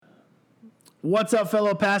What's up,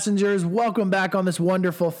 fellow passengers? Welcome back on this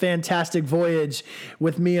wonderful, fantastic voyage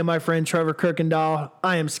with me and my friend Trevor Kirkendall.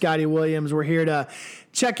 I am Scotty Williams. We're here to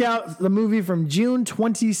check out the movie from June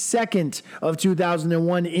 22nd of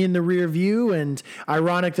 2001 in the rear view. And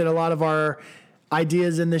ironic that a lot of our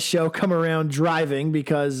ideas in this show come around driving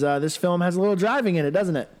because this film has a little driving in it,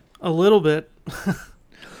 doesn't it? A little bit.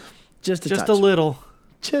 Just a little.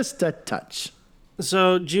 Just a touch.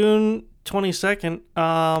 So June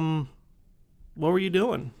 22nd, what were you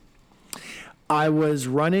doing? I was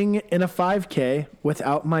running in a 5K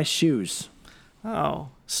without my shoes. Oh,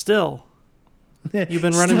 still. You've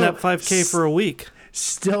been running that 5K for a week.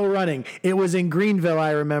 Still running. It was in Greenville,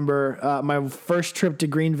 I remember, my first trip to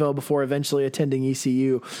Greenville before eventually attending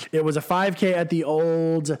ECU. It was a 5K at the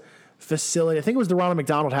old facility. I think it was the Ronald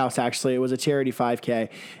McDonald House, actually. It was a charity 5K.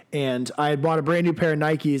 And I had bought a brand new pair of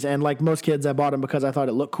Nikes, and like most kids, I bought them because I thought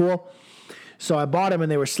it looked cool. So I bought them,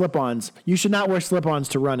 and they were slip-ons. You should not wear slip-ons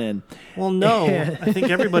to run in. Well, no. I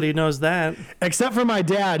think everybody knows that. Except for my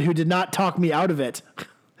dad, who did not talk me out of it.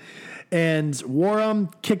 And wore them,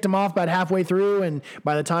 kicked them off about halfway through, and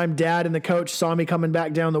by the time Dad and the coach saw me coming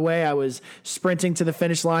back down the way, I was sprinting to the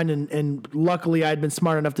finish line, and luckily I'd been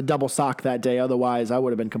smart enough to double sock that day. Otherwise, I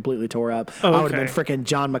would have been completely tore up. Oh, okay. I would have been freaking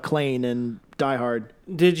John McClane in Die Hard.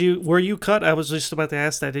 Were you cut? I was just about to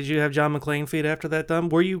ask that. Did you have John McClane feet after that done?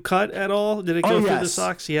 Were you cut at all? Did it go through the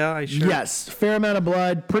socks? Yeah, I sure. Yes, fair amount of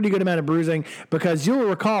blood, pretty good amount of bruising, because you'll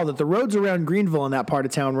recall that the roads around Greenville in that part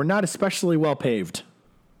of town were not especially well paved.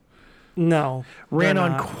 No, ran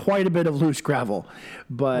on quite a bit of loose gravel,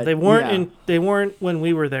 but they weren't. They weren't when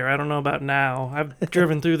we were there. I don't know about now. I've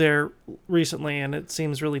driven through there recently, and it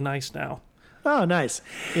seems really nice now. Oh, nice.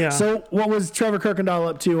 Yeah. So, what was Trevor Kirkendall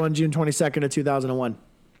up to on June 22nd of 2001?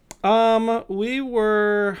 We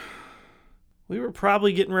were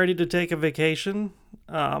probably getting ready to take a vacation.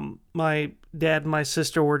 My dad and my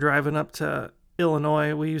sister were driving up to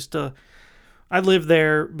Illinois. I lived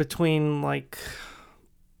there between like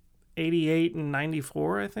 88 and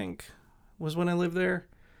 94, I think, was when I lived there.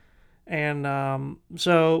 And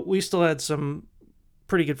so we still had some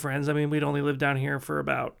pretty good friends. I mean, we'd only lived down here for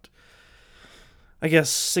about, I guess,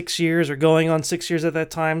 6 years or going on 6 years at that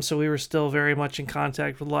time. So we were still very much in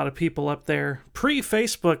contact with a lot of people up there.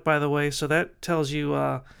 Pre-Facebook, by the way, so that tells you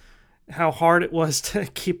how hard it was to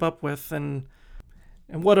keep up with and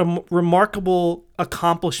what a remarkable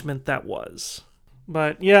accomplishment that was.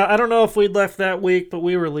 But, yeah, I don't know if we'd left that week, but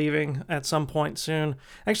we were leaving at some point soon.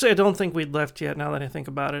 Actually, I don't think we'd left yet now that I think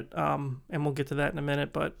about it, and we'll get to that in a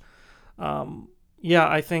minute. But, yeah,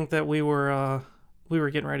 I think that we were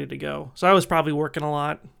getting ready to go. So I was probably working a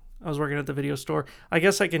lot. I was working at the video store. I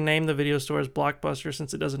guess I can name the video store as Blockbuster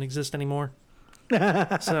since it doesn't exist anymore.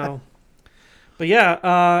 So, but,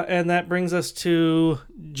 yeah, and that brings us to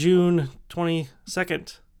June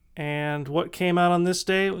 22nd. And what came out on this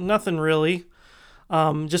day? Nothing really.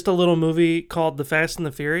 Just a little movie called The Fast and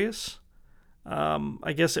the Furious.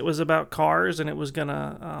 I guess it was about cars, and it was going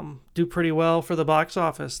to do pretty well for the box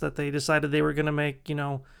office, that they decided they were going to make,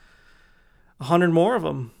 100 more of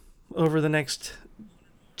them over the next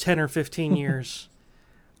 10 or 15 years.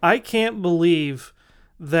 I can't believe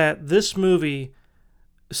that this movie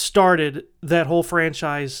started that whole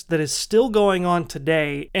franchise that is still going on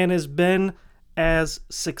today and has been as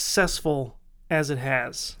successful as it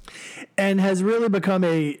has, and has really become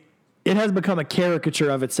a caricature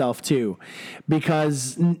of itself too,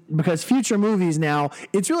 because future movies now,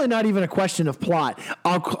 it's really not even a question of plot.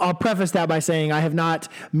 I'll preface that by saying I have not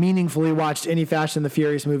meaningfully watched any Fast and the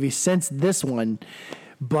Furious movie since this one,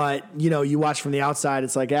 but you watch from the outside,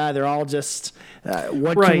 it's like they're all just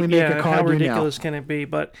what can we make a car how do ridiculous now? Can it be?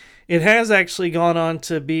 But it has actually gone on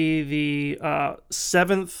to be the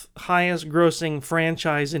 7th highest grossing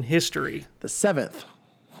franchise in history. The 7th.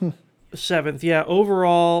 7th, yeah.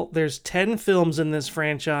 Overall, there's 10 films in this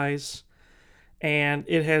franchise, and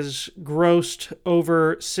it has grossed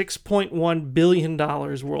over $6.1 billion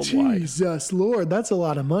worldwide. Jesus Lord, that's a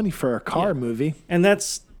lot of money for a car movie. And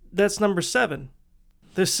that's number 7.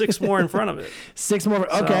 There's 6 more in front of it. 6 more.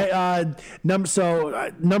 Okay. Number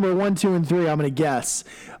 1, 2, and 3, I'm going to guess.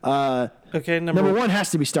 Okay. Number 1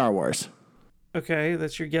 has to be Star Wars. Okay.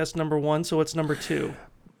 That's your guess, number 1. So what's number 2?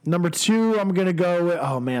 Number 2, I'm going to go with,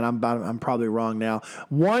 oh man, I'm probably wrong now.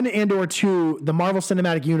 1 and or 2, the Marvel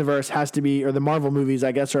Cinematic Universe has to be, or the Marvel movies,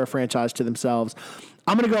 I guess, are a franchise to themselves.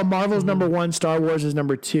 I'm going to go Marvel's number 1, Star Wars is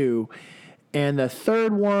number 2. And the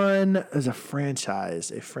third one is a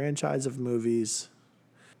franchise of movies.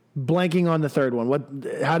 Blanking on the third one.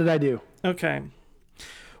 How did I do? Okay.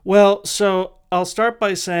 Well, so I'll start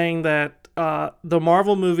by saying that the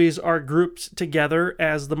Marvel movies are grouped together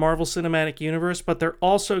as the Marvel Cinematic Universe, but they're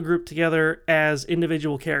also grouped together as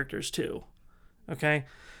individual characters too. Okay,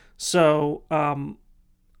 so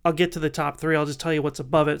I'll get to the top three. I'll just tell you what's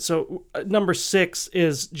above it. So number 6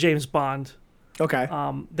 is James Bond. Okay.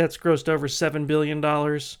 That's grossed over $7 billion.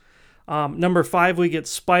 Number 5, we get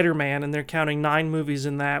Spider-Man, and they're counting 9 movies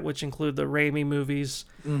in that, which include the Raimi movies.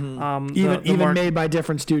 Even made by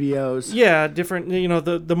different studios. Yeah, different.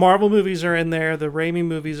 The Marvel movies are in there. The Raimi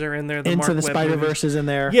movies are in there. Into the Spider-Verse is in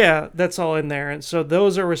there. Yeah, that's all in there. And so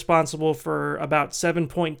those are responsible for about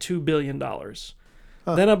 $7.2 billion.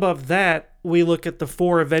 Then above that, we look at the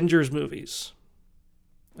 4 Avengers movies.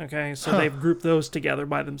 Okay, so they've grouped those together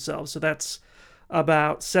by themselves. So that's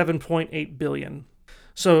about $7.8 billion.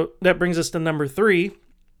 So that brings us to number 3.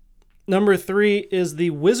 Number 3 is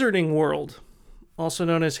the Wizarding World, also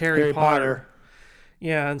known as Harry Potter.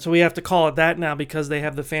 Yeah, and so we have to call it that now because they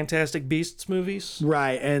have the Fantastic Beasts movies.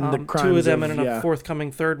 Right, and the crimes 2 of them and a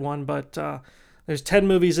forthcoming third one. But there's 10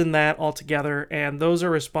 movies in that altogether, and those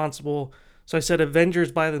are responsible. So I said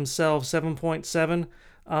Avengers by themselves, 7.7.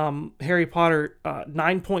 Harry Potter,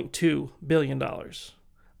 $9.2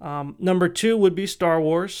 billion. Number 2 would be Star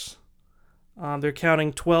Wars. They're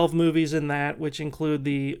counting 12 movies in that, which include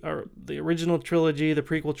the original trilogy, the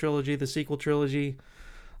prequel trilogy, the sequel trilogy,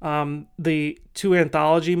 the 2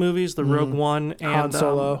 anthology movies, the Rogue One and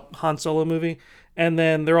Han Solo movie. And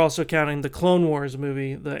then they're also counting the Clone Wars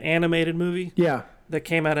movie, the animated movie that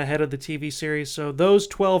came out ahead of the TV series. So those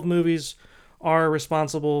 12 movies are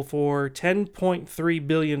responsible for $10.3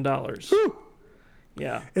 billion. Whew.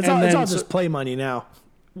 Yeah. It's all just play money now.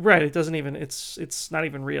 Right. It doesn't even, it's not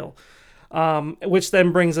even real. Which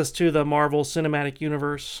then brings us to the Marvel Cinematic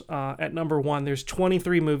Universe. At number 1, there's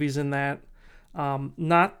 23 movies in that.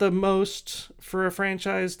 Not the most for a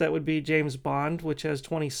franchise. That would be James Bond, which has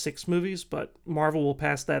 26 movies, but Marvel will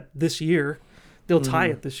pass that this year. They'll tie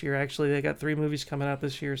it this year, actually. They got 3 movies coming out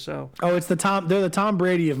this year, so... Oh, they're the Tom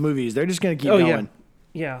Brady of movies. They're just going to keep going.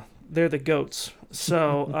 Yeah, they're the GOATs.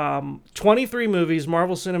 So, 23 movies,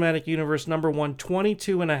 Marvel Cinematic Universe, number 1,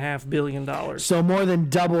 $22.5 billion. So more than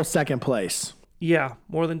double second place. Yeah,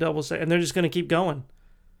 more than double second. And they're just going to keep going,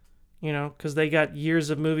 because they got years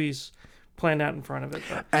of movies planned out in front of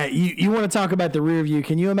it. You want to talk about the rear view.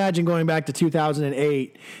 Can you imagine going back to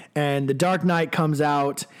 2008 and The Dark Knight comes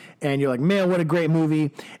out and you're like, man, what a great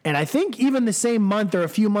movie. And I think even the same month or a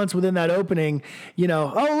few months within that opening,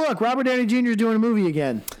 oh, look, Robert Downey Jr. is doing a movie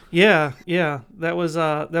again. Yeah. That was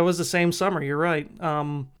the same summer. You're right.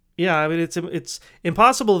 Yeah, I mean, it's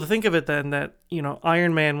impossible to think of it then that,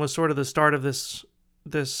 Iron Man was sort of the start of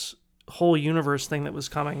this whole universe thing that was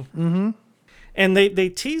coming. Mm-hmm. And they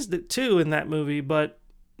teased it too in that movie, but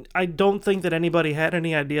I don't think that anybody had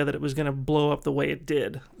any idea that it was going to blow up the way it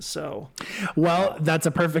did. So, well, that's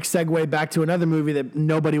a perfect segue back to another movie that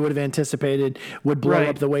nobody would have anticipated would blow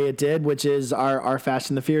up the way it did, which is our Fast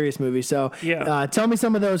and the Furious movie. So, tell me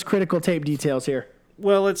some of those critical tape details here.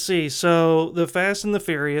 Well, let's see. So, The Fast and the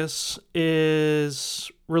Furious is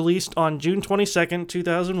released on June 22nd,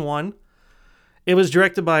 2001. It was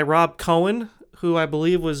directed by Rob Cohen, who I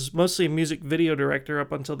believe was mostly a music video director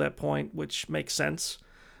up until that point, which makes sense.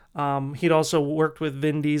 He'd also worked with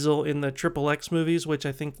Vin Diesel in the Triple X movies, which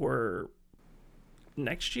I think were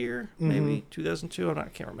next year, maybe 2002. I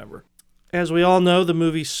can't remember. As we all know, the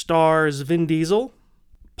movie stars Vin Diesel,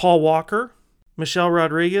 Paul Walker, Michelle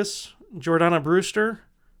Rodriguez, Jordana Brewster,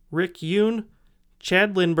 Rick Yoon,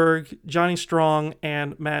 Chad Lindbergh, Johnny Strong,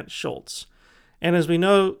 and Matt Schultz. And as we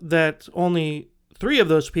know that only 3 of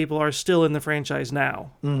those people are still in the franchise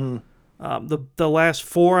now. Mm-hmm. The last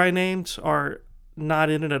 4 I named are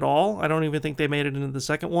not in it at all. I don't even think they made it into the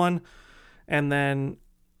second one. And then,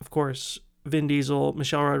 of course, Vin Diesel,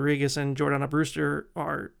 Michelle Rodriguez, and Jordana Brewster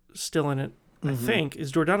are still in it. Mm-hmm. I think.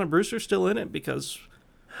 Is Jordana Brewster still in it? Because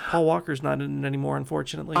Paul Walker's not in it anymore,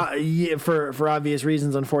 unfortunately. Yeah, for obvious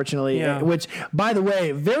reasons, unfortunately. Yeah. Which, by the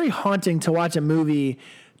way, very haunting to watch a movie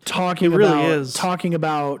talking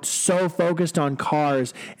about so focused on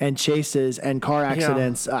cars and chases and car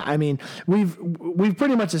accidents. I mean, we've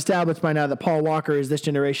pretty much established by now that Paul Walker is this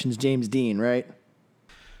generation's James Dean, right?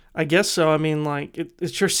 I guess so. I mean, like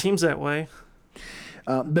it sure seems that way.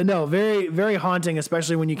 But no, very, very haunting,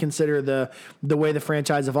 especially when you consider the way the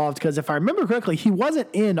franchise evolved. Because if I remember correctly, he wasn't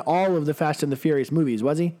in all of the Fast and the Furious movies,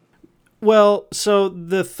 was he? Well, so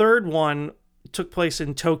the third one took place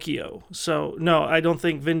in Tokyo. So, no, I don't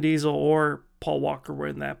think Vin Diesel or Paul Walker were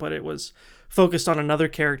in that, but it was focused on another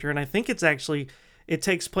character. And I think it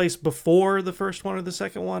takes place before the first one or the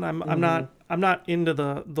second one. I'm not into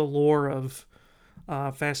the lore of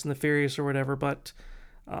Fast and the Furious or whatever, but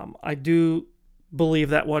I do believe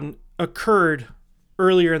that one occurred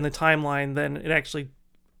earlier in the timeline than it actually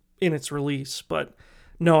in its release. But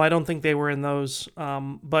no, I don't think they were in those.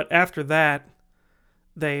 But after that,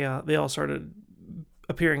 they all started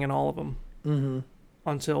appearing in all of them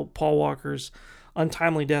until Paul Walker's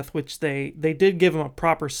untimely death, which they did give him a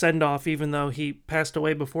proper send-off, even though he passed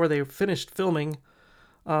away before they finished filming.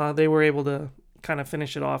 They were able to kind of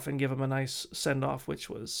finish it off and give him a nice send-off, which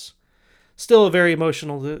was still very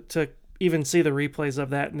emotional to even see the replays of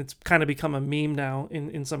that, and it's kind of become a meme now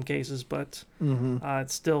in some cases, but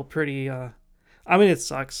it's still pretty... I mean, it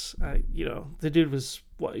sucks. The dude was,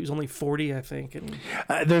 he was only 40, I think, and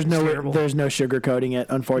there's no sugarcoating it.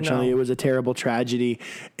 Unfortunately, It was a terrible tragedy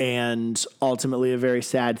and ultimately a very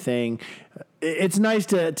sad thing. It's nice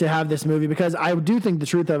to have this movie because I do think the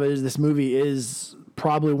truth of it is this movie is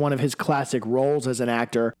probably one of his classic roles as an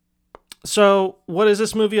actor. So, what is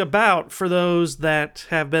this movie about for those that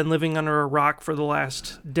have been living under a rock for the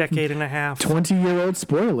last decade and a half? 20-year-old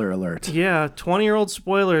spoiler alert. Yeah, 20-year-old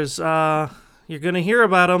spoilers. You're going to hear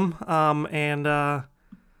about them, and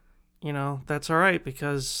that's all right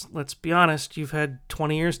because, let's be honest, you've had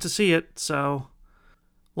 20 years to see it, so...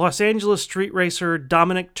 Los Angeles street racer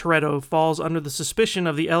Dominic Toretto falls under the suspicion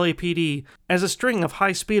of the LAPD as a string of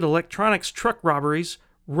high-speed electronics truck robberies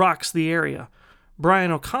rocks the area. Brian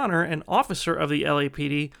O'Connor, an officer of the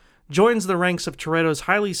LAPD, joins the ranks of Toretto's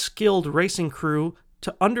highly skilled racing crew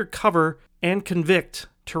to undercover and convict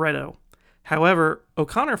Toretto. However,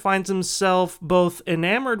 O'Connor finds himself both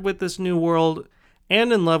enamored with this new world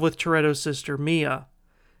and in love with Toretto's sister Mia.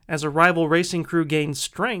 As a rival racing crew gains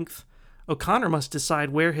strength, O'Connor must decide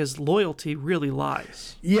where his loyalty really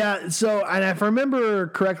lies. Yeah, so, and if I remember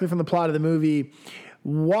correctly from the plot of the movie,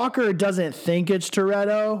 Walker doesn't think it's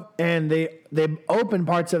Toretto, and they open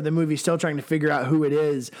parts of the movie still trying to figure out who it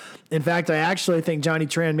is. In fact, I actually think Johnny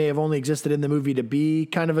Tran may have only existed in the movie to be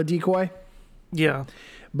kind of a decoy. Yeah.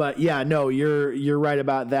 But yeah, no, you're right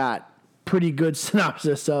about that. Pretty good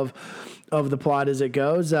synopsis of the plot as it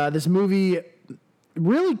goes. This movie,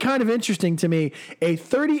 really kind of interesting to me. A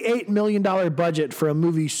 $38 million budget for a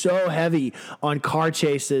movie so heavy on car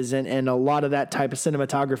chases and a lot of that type of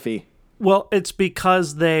cinematography. Well, it's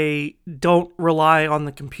because they don't rely on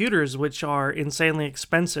the computers, which are insanely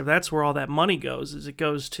expensive. That's where all that money goes, is it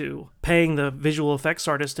goes to paying the visual effects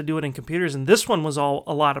artists to do it in computers. And this one was all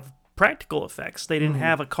a lot of practical effects. They didn't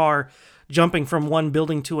have a car jumping from one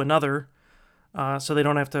building to another, so they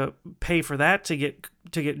don't have to pay for that to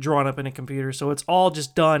get drawn up in a computer. So it's all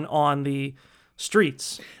just done on the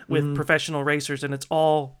streets with professional racers, and it's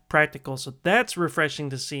all practical. So that's refreshing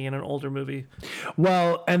to see in an older movie.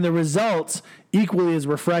 Well, and the results equally as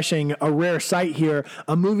refreshing. A rare sight here,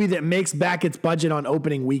 a movie that makes back its budget on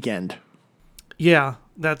opening weekend. Yeah,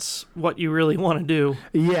 that's what you really want to do.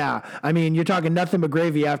 Yeah, I mean, you're talking nothing but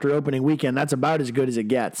gravy after opening weekend. That's about as good as it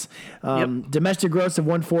gets. Domestic gross of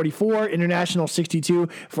 144, international 62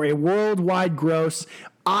 for a worldwide gross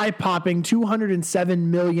eye-popping $207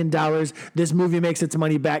 million. This movie makes its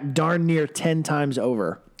money back darn near 10 times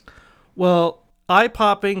over. Well,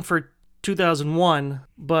 eye-popping for 2001,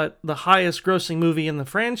 but the highest grossing movie in the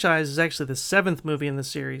franchise is actually the seventh movie in the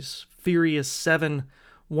series, Furious 7,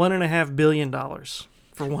 $1.5 billion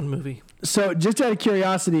for one movie. So just out of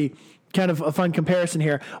curiosity, kind of a fun comparison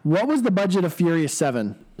here, what was the budget of Furious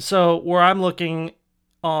 7? So where I'm looking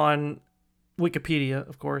on Wikipedia,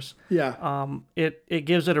 of course, it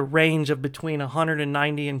gives it a range of between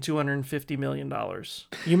 190 and 250 million dollars.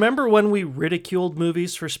 You remember when we ridiculed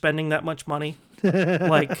movies for spending that much money?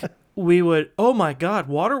 Like we would, oh my God,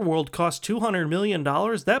 Waterworld cost $200 million.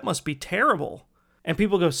 That must be terrible. And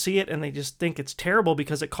people go see it and they just think it's terrible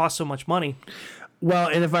because it costs so much money. Well,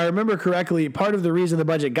 and if I remember correctly, part of the reason the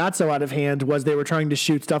budget got so out of hand was they were trying to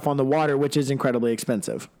shoot stuff on the water, which is incredibly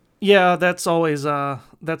expensive. Yeah, that's always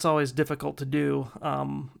difficult to do.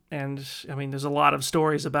 And I mean, there's a lot of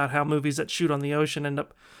stories about how movies that shoot on the ocean end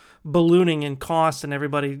up ballooning in cost, and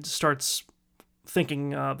everybody starts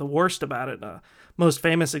thinking the worst about it. Most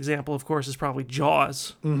famous example, of course, is probably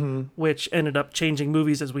Jaws, which ended up changing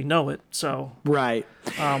movies as we know it. So right.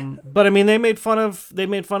 But I mean, they made fun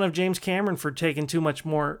of James Cameron for taking too much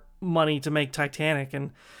more money to make Titanic,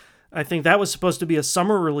 and I think that was supposed to be a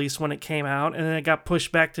summer release when it came out, and then it got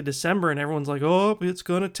pushed back to December, and everyone's like, "Oh, it's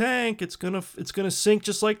gonna tank. It's gonna sink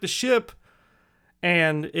just like the ship,"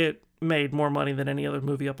 and it made more money than any other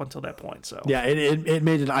movie up until that point. So yeah, it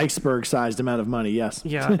made an iceberg-sized amount of money. Yes.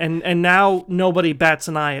 Yeah, and now nobody bats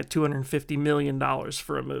an eye at $250 million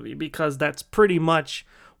for a movie because that's pretty much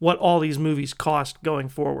what all these movies cost going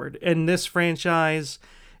forward. In this franchise,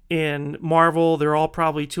 in Marvel, they're all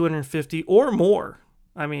probably 250 or more.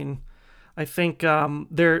 I mean, I think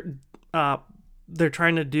they're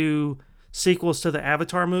trying to do sequels to the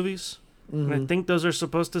Avatar movies, and I think those are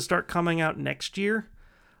supposed to start coming out next year.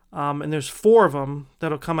 And there's 4 of them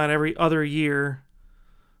that'll come out every other year.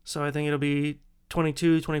 So I think it'll be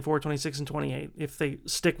 22, 24, 26, and 28 if they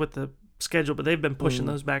stick with the schedule. But they've been pushing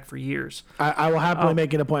those back for years. I will happily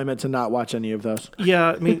make an appointment to not watch any of those.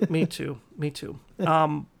 Yeah, me too. Me too.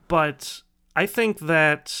 But I think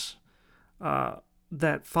that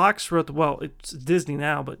that Fox wrote it's Disney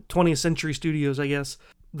now, but 20th Century Studios, I guess,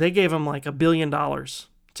 they gave them like $1 billion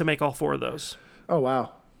to make all 4 of those. Oh,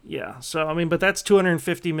 wow. Yeah, so I mean, but that's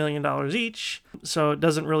 $250 million each, so it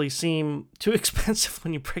doesn't really seem too expensive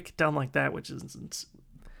when you break it down like that, which is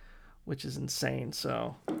insane.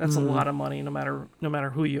 So that's a lot of money, no matter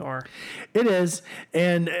who you are. It is,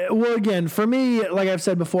 and well, again, for me, like I've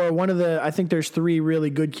said before, I think there's 3 really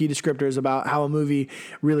good key descriptors about how a movie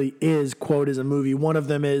really is, quote, as a movie. One of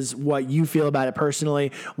them is what you feel about it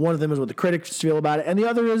personally. One of them is what the critics feel about it, and the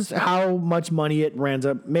other is how much money it ends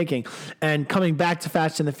up making. And coming back to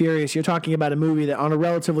Fast and the Furious, you're talking about a movie that, on a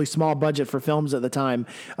relatively small budget for films at the time,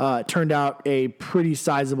 turned out a pretty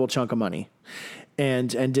sizable chunk of money.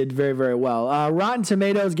 And did very, very well. Rotten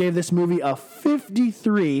Tomatoes gave this movie a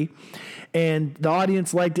 53, and the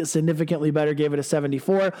audience liked it significantly better, gave it a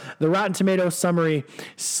 74. The Rotten Tomatoes summary: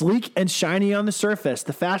 sleek and shiny on the surface,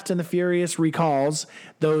 The Fast and the Furious recalls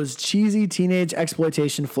those cheesy teenage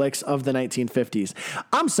exploitation flicks of the 1950s.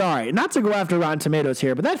 I'm sorry, not to go after Rotten Tomatoes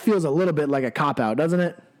here, but that feels a little bit like a cop-out, doesn't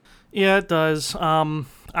it? Yeah, it does.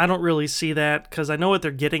 I don't really see that because I know what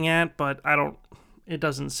they're getting at, but it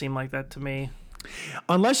doesn't seem like that to me.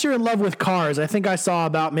 Unless you're in love with cars, I think I saw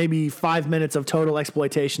about maybe 5 minutes of total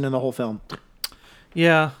exploitation in the whole film.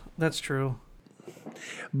 Yeah, that's true.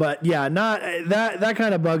 But yeah, not that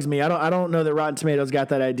kind of bugs me. I don't know that Rotten Tomatoes got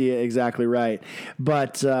that idea exactly right.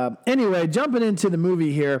 But anyway, jumping into the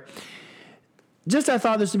movie here. I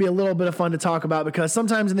thought this would be a little bit of fun to talk about because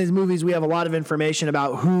sometimes in these movies we have a lot of information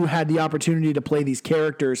about who had the opportunity to play these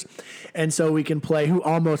characters, and so we can play who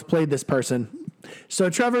almost played this person. So,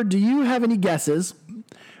 Trevor, do you have any guesses?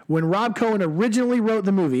 When Rob Cohen originally wrote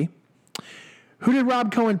the movie, who did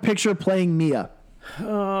Rob Cohen picture playing Mia?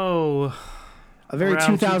 Oh, a very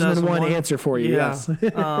 2001 answer for you. Yeah.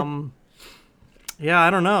 Yes. Yeah, I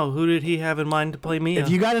don't know. Who did he have in mind to play Mia? If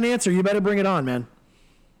you got an answer, you better bring it on, man.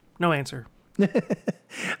 No answer.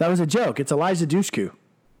 That was a joke. It's Eliza Dushku.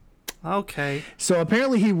 Okay. So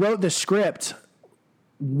apparently he wrote the script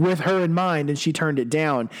with her in mind, and she turned it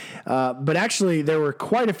down. But actually, there were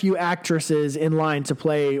quite a few actresses in line to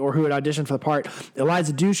play or who had auditioned for the part.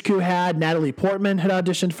 Eliza Dushku had, Natalie Portman had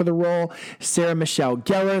auditioned for the role, Sarah Michelle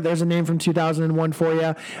Gellar, there's a name from 2001 for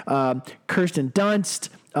you, Kirsten Dunst,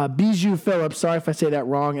 Bijou Phillips, sorry if I say that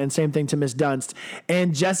wrong, and same thing to Miss Dunst,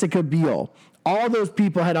 and Jessica Biel. All those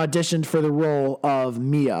people had auditioned for the role of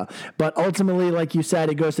Mia. But ultimately, like you said,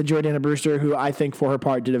 it goes to Jordana Brewster, who I think for her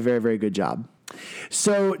part did a very, very good job.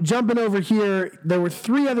 So jumping over here, there were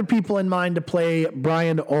 3 other people in mind to play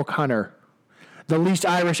Brian O'Connor, the least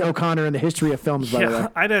Irish O'Connor in the history of films, by the way.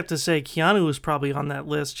 I'd have to say Keanu was probably on that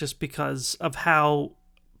list just because of how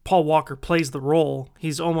Paul Walker plays the role.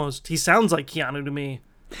 He sounds like Keanu to me.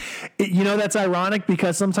 You know, that's ironic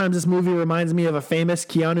because sometimes this movie reminds me of a famous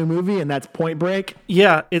Keanu movie, and that's Point Break.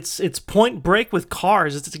 Yeah, it's Point Break with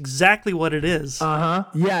cars. It's exactly what it is.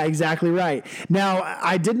 Yeah, exactly right. Now,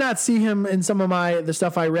 I did not see him in some of the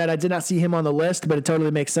stuff I read. I did not see him on the list, but it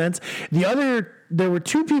totally makes sense. There were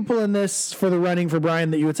 2 people in this for the running for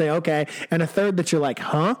Brian that you would say, okay, and a third that you're like,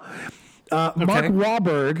 huh? Mark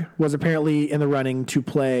Wahlberg was apparently in the running to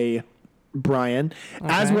play Brian,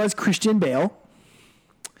 as was Christian Bale.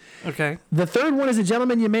 Okay. The third one is a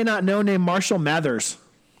gentleman you may not know named Marshall Mathers.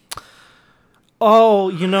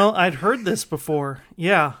 Oh, I'd heard this before.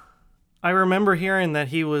 Yeah. I remember hearing that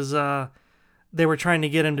he was they were trying to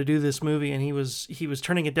get him to do this movie, and he was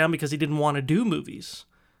turning it down because he didn't want to do movies.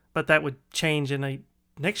 But that would change in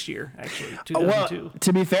next year, actually, 2002. Well,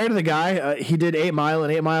 to be fair to the guy, he did 8 Mile,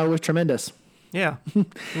 and 8 Mile was tremendous. Yeah. He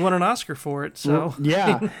won an Oscar for it, so.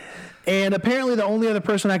 Yeah. And apparently the only other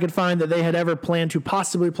person I could find that they had ever planned to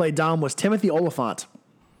possibly play Dom was Timothy Olyphant.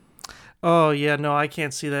 Oh, yeah, no, I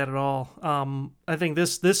can't see that at all. I think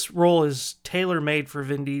this role is tailor-made for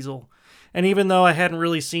Vin Diesel. And even though I hadn't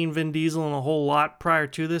really seen Vin Diesel in a whole lot prior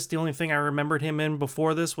to this, the only thing I remembered him in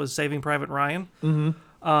before this was Saving Private Ryan.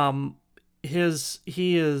 Mm-hmm.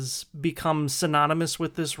 He has become synonymous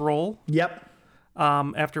with this role. Yep.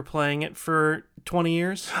 After playing it for 20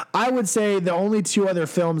 years? I would say the only two other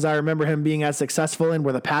films I remember him being as successful in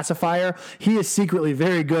were The Pacifier. He is secretly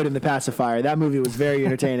very good in The Pacifier. That movie was very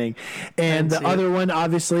entertaining. And the other one,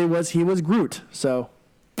 obviously, was Groot. So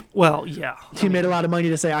Well, yeah. he made a lot of money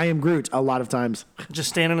to say, I am Groot, a lot of times. Just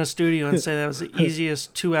stand in a studio and say that was the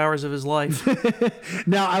easiest 2 hours of his life.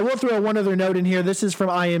 Now, I will throw one other note in here. This is from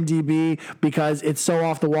IMDb because it's so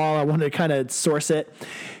off the wall. I wanted to kind of source it.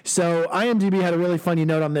 So IMDb had a really funny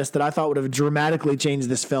note on this that I thought would have dramatically changed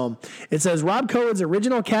this film. It says Rob Cohen's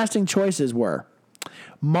original casting choices were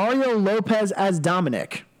Mario Lopez as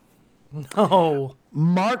Dominic, No.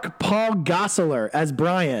 Mark Paul Gosselaar as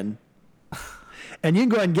Brian, and you can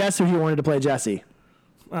go ahead and guess who he wanted to play Jesse.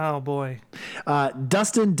 Oh, boy.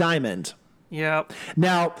 Dustin Diamond. Yep.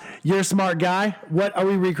 Now, you're a smart guy. What are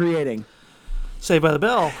we recreating? Saved by the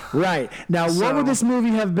Bell. Right. Now, what would this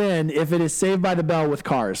movie have been if it is Saved by the Bell with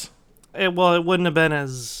cars? It wouldn't have been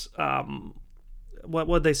as, what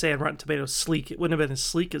would they say on Rotten Tomatoes, sleek. It wouldn't have been as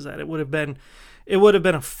sleek as that. It would have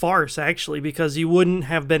been a farce, actually, because you wouldn't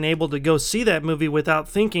have been able to go see that movie without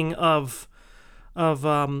thinking of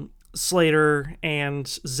Slater and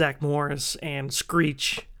Zach Morris and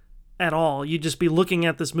Screech at all. You'd just be looking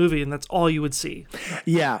at this movie and that's all you would see.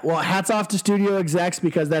 Yeah, well, hats off to studio execs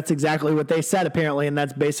because that's exactly what they said apparently, and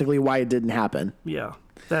that's basically why it didn't happen. Yeah,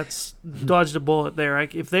 that's dodged a bullet there.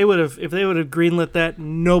 If they would have greenlit that,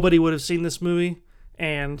 nobody would have seen this movie,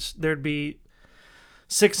 and there'd be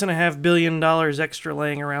 $6.5 billion extra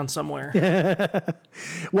laying around somewhere.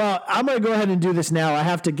 Well, I'm going to go ahead and do this now. I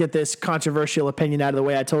have to get this controversial opinion out of the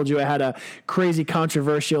way. I told you I had a crazy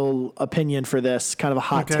controversial opinion for this, kind of a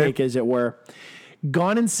hot take, as it were.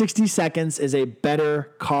 Gone in 60 Seconds is a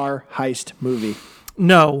better car heist movie.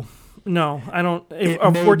 No, I don't.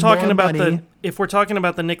 If we're talking about money. if we're talking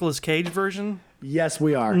about the Nicolas Cage version, Yes,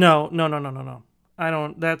 we are. no. I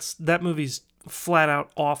don't. That movie's flat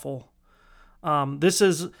out awful. This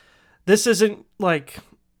isn't like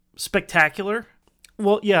spectacular.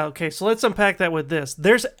 Well, yeah, okay, so let's unpack that with this.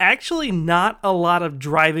 There's actually not a lot of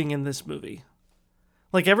driving in this movie.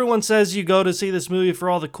 Like, everyone says you go to see this movie for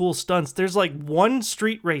all the cool stunts. There's like one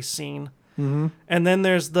street race scene, and then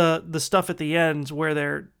there's the stuff at the end where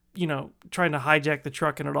they're, trying to hijack the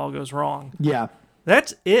truck and it all goes wrong. Yeah.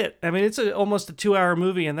 That's it. I mean, it's almost a 2-hour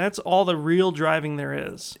movie, and that's all the real driving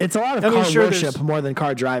there is. It's a lot of car worship more than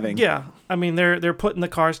car driving. Yeah, I mean, they're putting the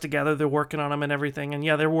cars together, they're working on them and everything, and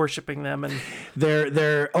yeah, they're worshiping them, and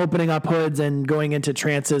they're opening up hoods and going into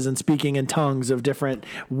trances and speaking in tongues of different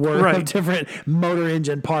Right. of different motor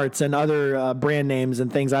engine parts and other brand names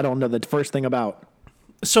and things I don't know the first thing about.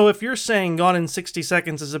 So if you're saying Gone in 60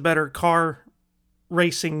 Seconds is a better car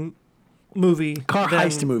racing movie,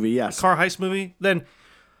 Heist movie, yes. Car heist movie, then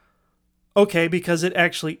okay, because it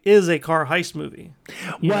actually is a car heist movie.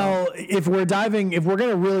 Well, if we're going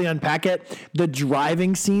to really unpack it, the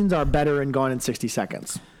driving scenes are better in Gone in 60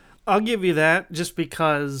 Seconds. I'll give you that just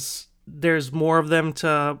because there's more of them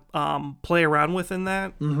to play around with in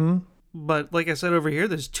that. Mm-hmm. But like I said over here,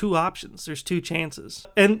 there's two options. There's two chances.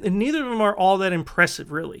 And neither of them are all that impressive,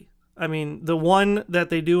 really. I mean, the one that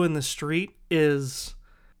they do in the street is...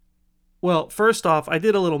 Well, first off, I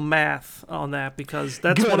did a little math on that because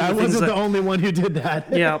that's Good, one of the I things wasn't the only one who did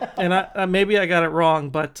that. Yeah, and I maybe I got it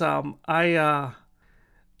wrong, but that's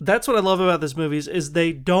what I love about this movie is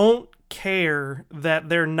they don't care that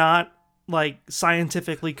they're not like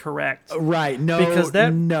scientifically correct. Right. No. Because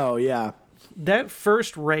yeah. That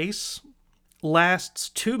first race lasts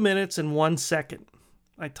 2 minutes and 1 second.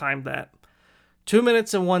 I timed that. 2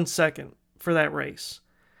 minutes and 1 second for that race.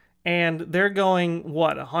 And they're going,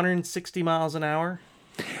 160 miles an hour?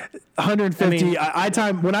 150.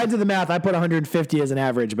 When I did the math, I put 150 as an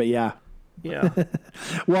average, but yeah. Yeah.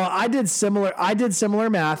 Well, I did similar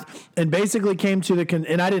math and basically came to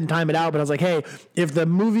and I didn't time it out, but I was like, hey, if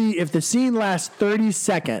the scene lasts 30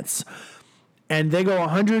 seconds and they go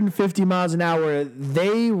 150 miles an hour,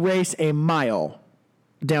 they race a mile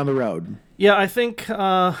down the road. Yeah, I think,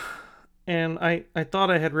 and I thought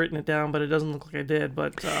I had written it down, but it doesn't look like I did.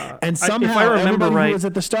 But and somehow if I remember everybody right, who was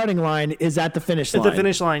at the starting line is at the finish line. At the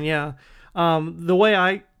finish line, yeah. The way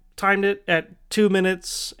I timed it at 2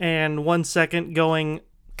 minutes and 1 second, going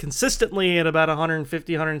consistently at about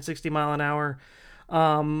 150, 160 mile an hour.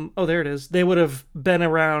 There it is. They would have been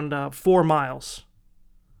around 4 miles.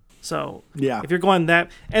 So Yeah. if you're going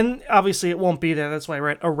that, and obviously it won't be there. That's why I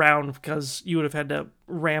read around, because you would have had to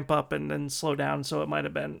ramp up and then slow down. So it might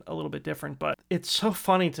have been a little bit different. But it's so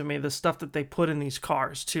funny to me, the stuff that they put in these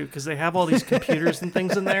cars too, because they have all these computers and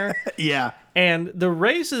things in there. Yeah. And the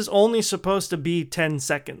race is only supposed to be 10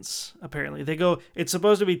 seconds, apparently. It's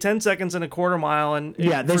supposed to be 10 seconds and a quarter mile. And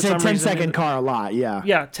Yeah, they for say some 10-second reason, car a lot. Yeah.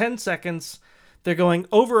 Yeah, 10 seconds. They're going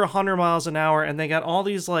over 100 miles an hour, and they got all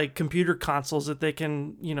these like computer consoles that they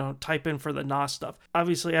can, type in for the NOS stuff.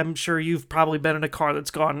 Obviously, I'm sure you've probably been in a car that's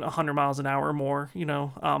gone 100 miles an hour or more,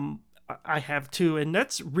 I have too, and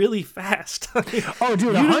that's really fast. Oh,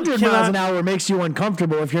 dude, 100 miles an hour makes you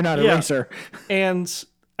uncomfortable if you're not a racer. And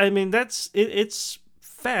I mean, it's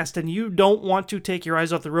fast, and you don't want to take your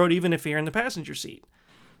eyes off the road, even if you're in the passenger seat.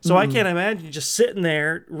 So I can't imagine just sitting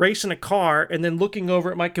there racing a car and then looking over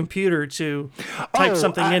at my computer to type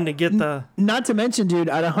something in to get the... Not to mention, dude,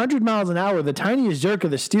 at 100 miles an hour, the tiniest jerk of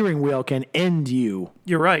the steering wheel can end you.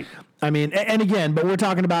 You're right. I mean, and again, but we're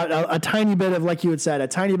talking about a tiny bit of, like you had said, a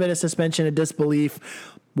tiny bit of suspension of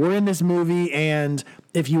disbelief. We're in this movie, and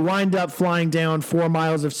if you wind up flying down 4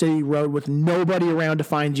 miles of city road with nobody around to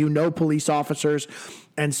find you, no police officers,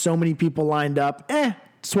 and so many people lined up,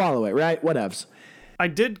 swallow it, right? Whatevs. I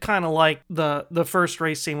did kind of like the first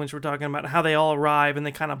race scene, which we're talking about, how they all arrive and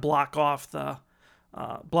they kind of block off the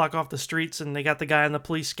streets, and they got the guy on the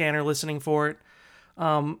police scanner listening for it.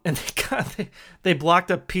 And they blocked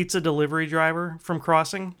a pizza delivery driver from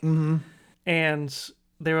crossing, and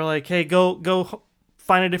they were like, "Hey, go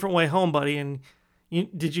find a different way home, buddy." And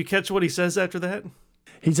did you catch what he says after that?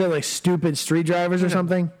 He said like stupid street drivers or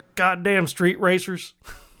something. Goddamn street racers.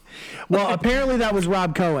 Well, apparently that was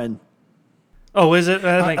Rob Cohen. Oh, is it?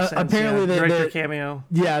 That makes sense. Apparently, director cameo.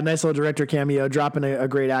 Yeah, nice little director cameo, dropping a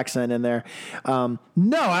great accent in there.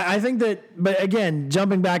 I think that, but again,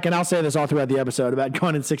 jumping back, and I'll say this all throughout the episode about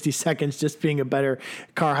Gone in 60 Seconds just being a better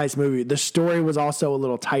car heist movie. The story was also a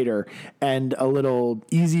little tighter and a little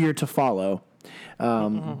easier to follow.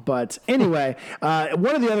 But anyway,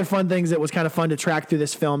 one of the other fun things that was kind of fun to track through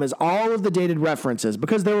this film is all of the dated references,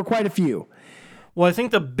 because there were quite a few. Well, I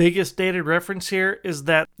think the biggest dated reference here is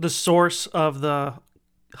that the source of the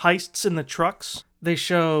heists in the trucks, they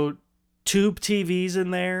show tube TVs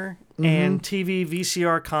in there and TV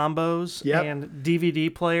VCR combos and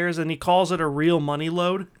DVD players, and he calls it a real money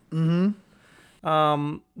load. There's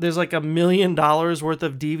like $1 million worth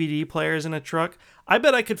of DVD players in a truck. I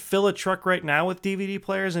bet I could fill a truck right now with DVD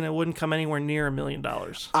players and it wouldn't come anywhere near $1 million.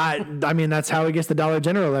 I mean, that's how he gets the Dollar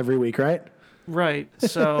General every week, right? Right.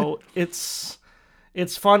 So it's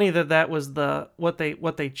funny that was what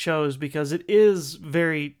they chose, because it is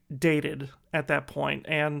very dated at that point.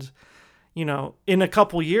 And, in a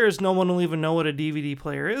couple years, no one will even know what a DVD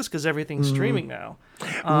player is, because everything's streaming now.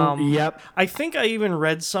 Yep. I think I even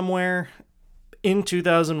read somewhere in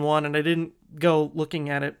 2001, and I didn't go looking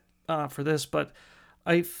at it for this, but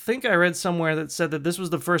I think I read somewhere that said that this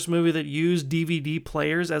was the first movie that used DVD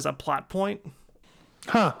players as a plot point.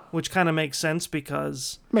 Huh. Which kind of makes sense,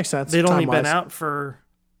 because makes sense. They'd only been out for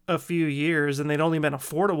a few years, and they'd only been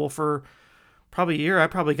affordable for probably a year. I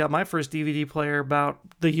probably got my first DVD player about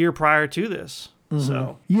the year prior to this.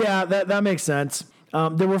 So yeah, that makes sense.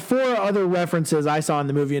 There were 4 other references I saw in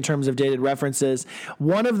the movie in terms of dated references.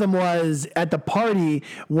 One of them was at the party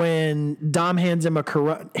when Dom hands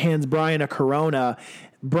Brian a Corona.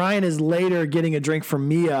 Brian is later getting a drink from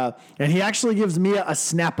Mia, and he actually gives Mia a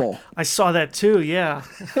Snapple. I saw that too, yeah.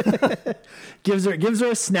 gives her a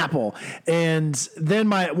Snapple. And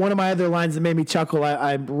then one of my other lines that made me chuckle,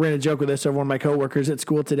 I ran a joke with this over one of my coworkers at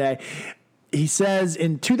school today. He says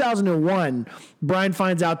in 2001, Brian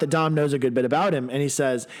finds out that Dom knows a good bit about him, and he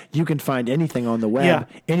says, "You can find anything on the web,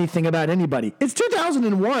 anything about anybody." It's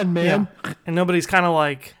 2001, man. Yeah. And nobody's kind of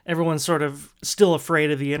like, everyone's sort of still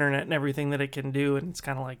afraid of the internet and everything that it can do, and it's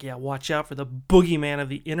kind of like, watch out for the boogeyman of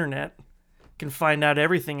the internet. Can find out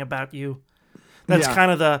everything about you. That's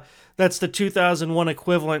kind of that's the 2001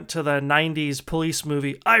 equivalent to the 90s police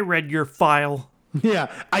movie, I read your file. Yeah,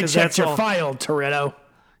 I checked your file, Toretto.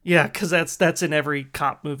 Yeah, because that's in every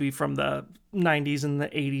cop movie from the 90s and the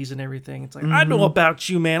 80s and everything. It's like, I know about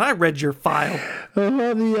you, man. I read your file.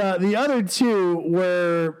 The other two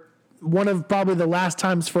were one of probably the last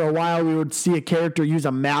times for a while we would see a character use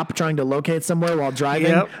a map trying to locate somewhere while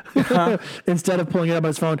driving instead of pulling it up on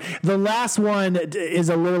his phone. The last one is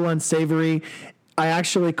a little unsavory. I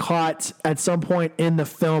actually caught at some point in the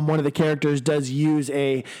film one of the characters does use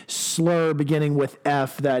a slur beginning with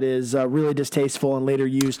F that is really distasteful and later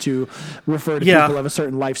used to refer to people of a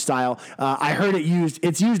certain lifestyle. I heard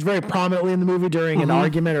it's used very prominently in the movie during an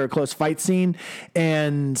argument or a close fight scene,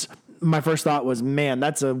 and my first thought was, man,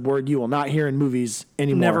 that's a word you will not hear in movies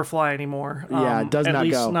anymore. Never fly anymore. Yeah, it does not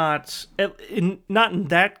go. At least not in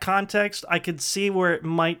that context. I could see where it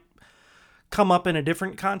might come up in a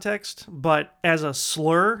different context, but as a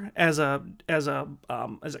slur, as a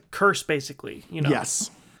curse, basically,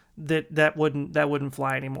 Yes. that wouldn't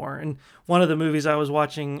fly anymore. And one of the movies I was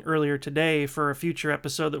watching earlier today for a future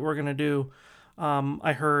episode that we're gonna do,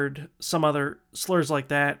 I heard some other slurs like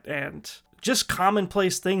that, and just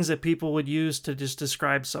commonplace things that people would use to just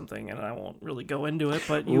describe something. And I won't really go into it,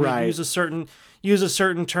 but you would use a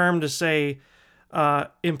certain term to say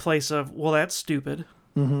in place of, well, that's stupid,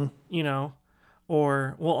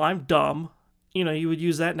 or, well, I'm dumb. You would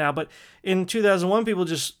use that now. But in 2001, people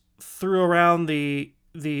just threw around the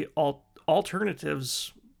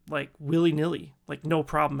alternatives like willy-nilly, like no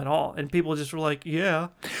problem at all. And people just were like, yeah.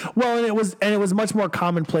 Well, and it was much more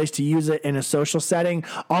commonplace to use it in a social setting,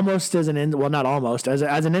 almost as not almost, as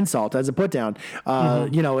an insult, as a put down.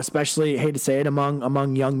 Especially, hate to say it,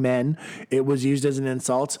 among young men, it was used as an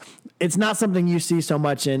insult. It's not something you see so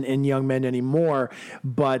much in young men anymore,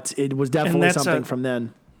 but it was definitely something from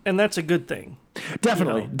then. And that's a good thing.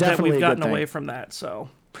 Definitely that we've gotten away from that. So.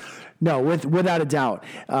 No, without a doubt.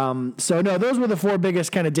 Those were the 4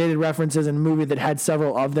 biggest kind of dated references in a movie that had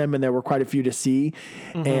several of them, and there were quite a few to see.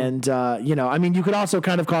 And, you could also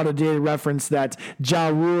kind of call it a dated reference that Ja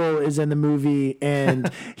Rule is in the movie, and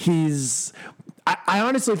he's... I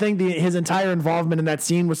honestly think his entire involvement in that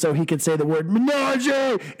scene was so he could say the word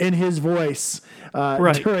 "menage" in his voice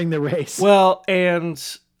during the race. Well, and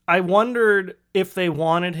I wondered if they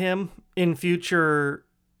wanted him in future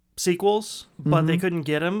sequels, but they couldn't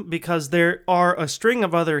get him because there are a string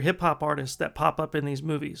of other hip-hop artists that pop up in these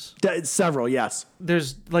movies. Several, yes.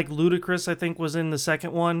 There's like Ludacris, I think, was in the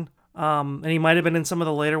second one. And he might have been in some of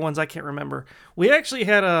the later ones. I can't remember. We actually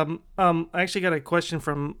had I actually got a question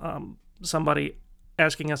from somebody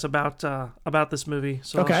asking us about this movie,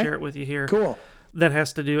 so okay. I'll share it with you here. Cool. That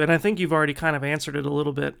has to do, and I think you've already kind of answered it a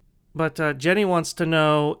little bit. But Jenny wants to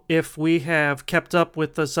know if we have kept up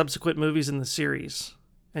with the subsequent movies in the series.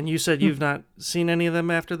 And you said you've not seen any of them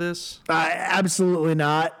after this? Absolutely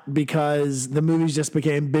not, because the movies just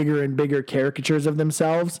became bigger and bigger caricatures of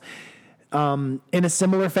themselves. In a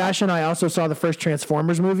similar fashion, I also saw the first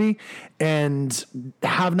Transformers movie and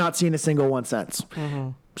have not seen a single one since.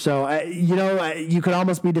 Mm-hmm. So, you could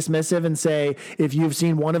almost be dismissive and say, if you've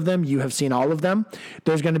seen one of them, you have seen all of them.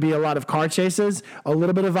 There's going to be a lot of car chases, a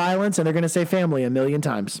little bit of violence, and they're going to say family a million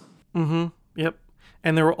times. Mm-hmm. Yep.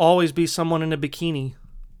 And there will always be someone in a bikini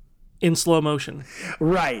in slow motion.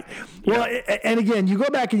 Right. Well, and again, you go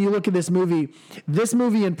back and you look at this movie,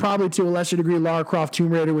 and probably to a lesser degree, Lara Croft Tomb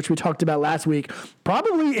Raider, which we talked about last week,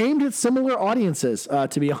 probably aimed at similar audiences,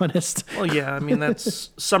 to be honest. Well, yeah, I mean, that's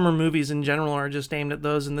summer movies in general are just aimed at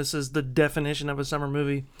those, and this is the definition of a summer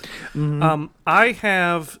movie. Mm-hmm. I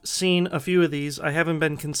have seen a few of these. I haven't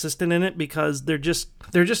been consistent in it because they're just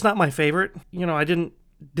not my favorite. I didn't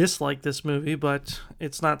dislike this movie, but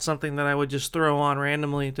it's not something that I would just throw on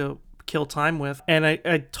randomly to kill time with. And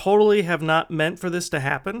I totally have not meant for this to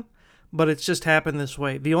happen, but it's just happened this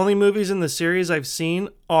way. The only movies in the series I've seen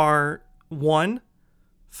are 1,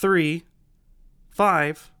 3,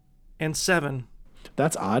 5, and 7.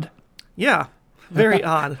 That's odd. Yeah, very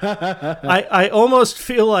odd. I almost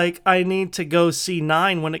feel like I need to go see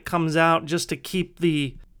 9 when it comes out just to keep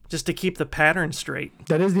the pattern straight.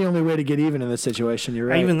 That is the only way to get even in this situation. You're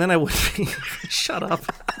right. Even then I would be. Shut up.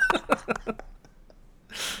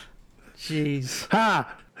 Jeez.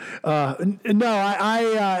 Ha! No,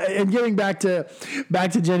 and getting back to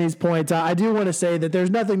Jenny's point, I do want to say that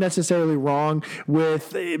there's nothing necessarily wrong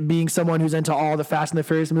with being someone who's into all the Fast and the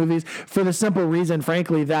Furious movies, for the simple reason,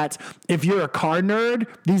 frankly, that if you're a car nerd,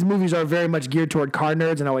 these movies are very much geared toward car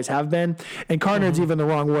nerds and always have been. And car nerd's even the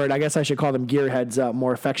wrong word. I guess I should call them gearheads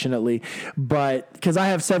more affectionately. But because I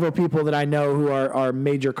have several people that I know who are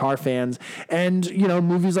major car fans, and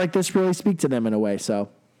movies like this really speak to them in a way. So.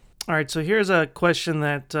 All right, so here's a question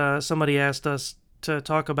that somebody asked us to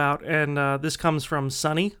talk about, and this comes from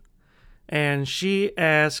Sunny, and she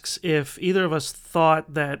asks if either of us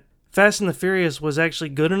thought that Fast and the Furious was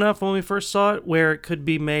actually good enough when we first saw it, where it could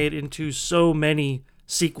be made into so many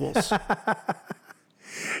sequels.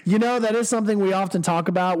 That is something we often talk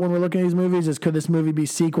about when we're looking at these movies, is could this movie be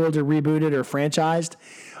sequeled or rebooted or franchised?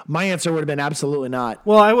 My answer would have been absolutely not.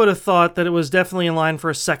 Well, I would have thought that it was definitely in line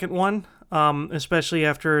for a second one. Especially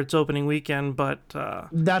after its opening weekend, but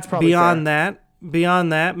that's probably beyond fair.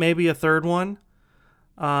 Beyond that, maybe a third one.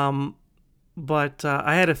 But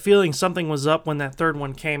I had a feeling something was up when that third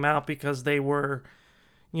one came out, because they were,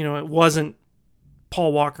 it wasn't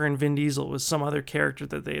Paul Walker and Vin Diesel. It was some other character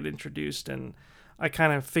that they had introduced, and I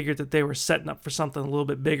kind of figured that they were setting up for something a little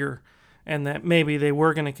bit bigger, and that maybe they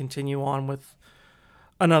were going to continue on with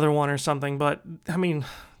another one or something. But I mean,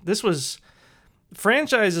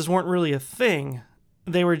 franchises weren't really a thing.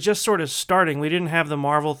 They were just sort of starting. We didn't have the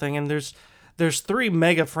Marvel thing, and there's 3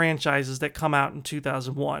 mega franchises that come out in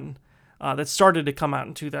 2001, that started to come out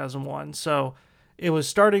in 2001. So it was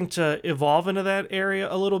starting to evolve into that area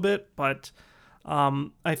a little bit, but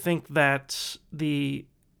I think that the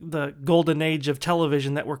golden age of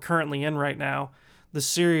television that we're currently in right now, the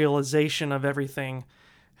serialization of everything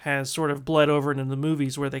has sort of bled over into the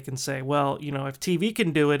movies, where they can say, well, if TV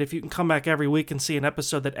can do it, if you can come back every week and see an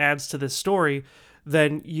episode that adds to this story,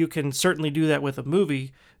 then you can certainly do that with a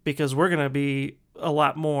movie, because we're going to be a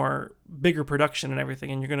lot more bigger production and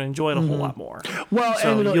everything, and you're going to enjoy it a whole lot more. Well,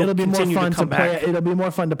 so and it'll be more fun to play. It'll be more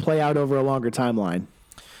fun to play out over a longer timeline.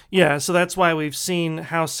 Yeah, so that's why we've seen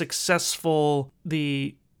how successful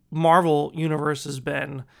the Marvel universe has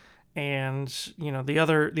been, and the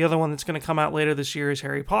other one that's going to come out later this year is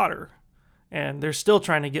Harry Potter, and they're still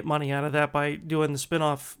trying to get money out of that by doing the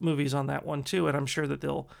spin-off movies on that one too, and I'm sure that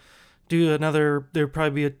they'll do there'll probably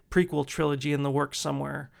be a prequel trilogy in the works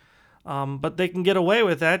somewhere, but they can get away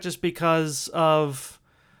with that just because of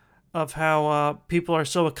how people are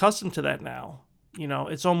so accustomed to that now.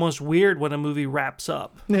 It's almost weird when a movie wraps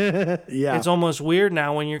up. Yeah. It's almost weird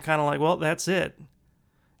now when you're kind of like, well, that's it.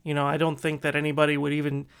 I don't think that anybody would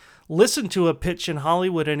even listen to a pitch in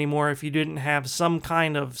Hollywood anymore if you didn't have some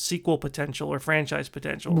kind of sequel potential or franchise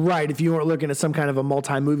potential. Right, if you weren't looking at some kind of a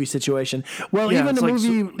multi-movie situation. Well, yeah,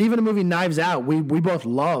 even a movie Knives Out, we both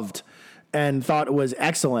loved and thought it was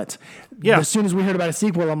excellent. Yeah. As soon as we heard about a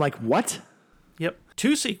sequel, I'm like, what? Yep.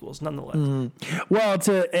 2 sequels, nonetheless. Well,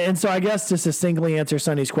 so I guess to succinctly answer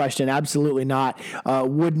Sonny's question, absolutely not.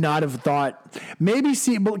 Would not have thought maybe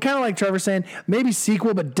kind of like Trevor saying, maybe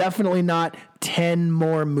sequel, but definitely not 10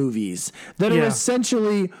 more movies that are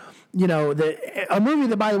essentially, a movie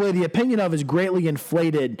that, by the way, the opinion of is greatly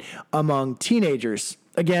inflated among teenagers.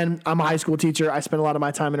 Again, I'm a high school teacher. I spend a lot of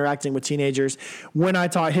my time interacting with teenagers. When I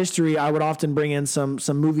taught history, I would often bring in some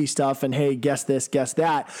movie stuff and, hey, guess this, guess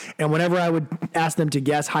that. And whenever I would ask them to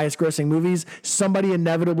guess highest grossing movies, somebody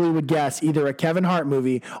inevitably would guess either a Kevin Hart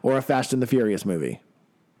movie or a Fast and the Furious movie.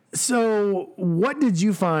 So what did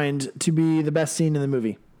you find to be the best scene in the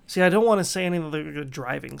movie? See, I don't want to say any of the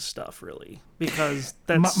driving stuff, really, because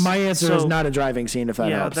that's... My answer is not a driving scene, if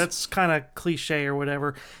that helps. Yeah, that's kind of cliche or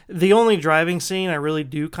whatever. The only driving scene I really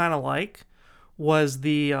do kind of like was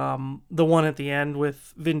the one at the end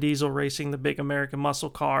with Vin Diesel racing the big American muscle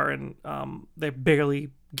car, and they're barely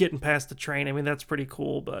getting past the train. I mean, that's pretty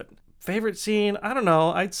cool, but favorite scene, I don't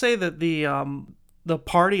know. I'd say that the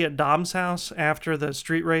party at Dom's house after the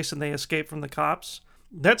street race and they escape from the cops...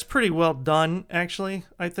 That's pretty well done, actually,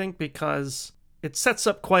 I think, because it sets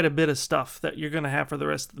up quite a bit of stuff that you're going to have for the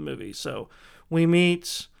rest of the movie. So we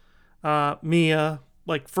meet Mia,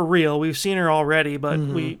 like, for real. We've seen her already, but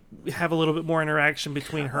we have a little bit more interaction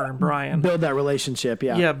between her and Brian. Build that relationship,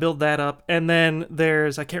 yeah. Yeah, build that up. And then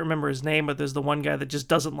there's, I can't remember his name, but there's the one guy that just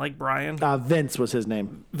doesn't like Brian. Vince was his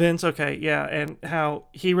name. Vince, okay, yeah. And how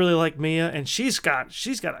he really liked Mia, and she's got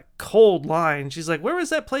a cold line. She's like, where was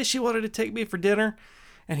that place you wanted to take me for dinner?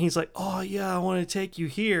 And he's like, oh, yeah, I want to take you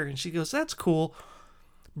here. And she goes, that's cool.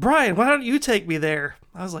 Brian, why don't you take me there?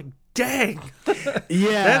 I was like, dang.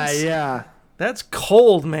 Yeah. That's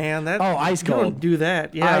cold, man. Ice cold. You don't do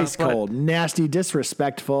that. Yeah, ice cold. Nasty,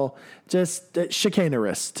 disrespectful, just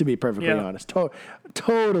chicanerous, to be perfectly honest.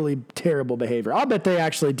 Totally terrible behavior. I'll bet they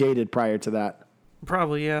actually dated prior to that.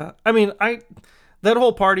 Probably, yeah. I mean, that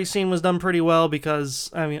whole party scene was done pretty well because,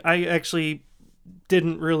 I mean, I actually...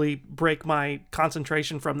 didn't really break my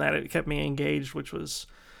concentration from that. It kept me engaged, which was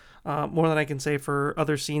more than I can say for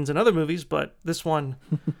other scenes in other movies, but this one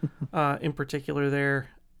in particular there.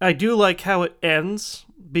 I do like how it ends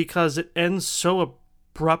because it ends so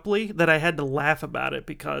abruptly that I had to laugh about it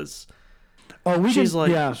because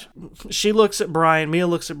she looks at Brian, Mia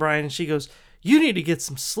looks at Brian, and she goes, you need to get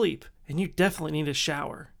some sleep and you definitely need a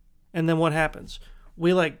shower. And then what happens?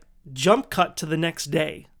 We jump cut to the next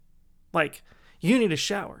day. You need a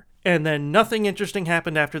shower. And then nothing interesting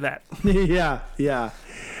happened after that. Yeah.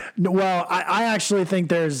 Well, I actually think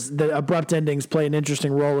the abrupt endings play an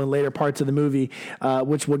interesting role in later parts of the movie,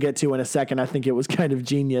 which we'll get to in a second. I think it was kind of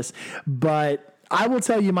genius. But I will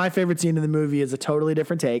tell you my favorite scene in the movie is a totally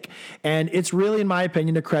different take. And it's really, in my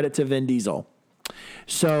opinion, a credit to Vin Diesel.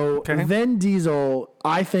 So Vin Diesel,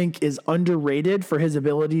 I think, is underrated for his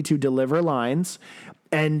ability to deliver lines.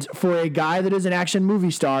 and for a guy that is an action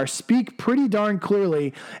movie star, speak pretty darn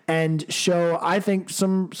clearly and show, I think,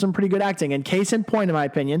 some pretty good acting. And case in point, in my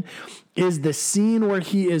opinion, is the scene where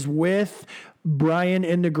he is with Brian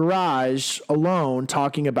in the garage alone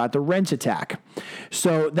talking about the wrench attack.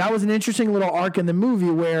 So that was an interesting little arc in the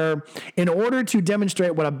movie where, in order to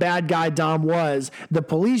demonstrate what a bad guy Dom was, the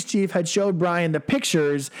police chief had showed Brian the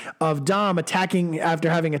pictures of Dom attacking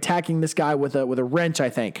this guy with a wrench,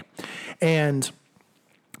 I think. And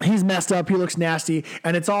he's messed up. He looks nasty.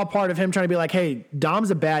 And it's all part of him trying to be like, hey,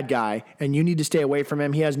 Dom's a bad guy and you need to stay away from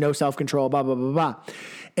him. He has no self-control, blah, blah, blah, blah.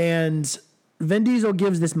 And Vin Diesel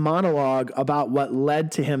gives this monologue about what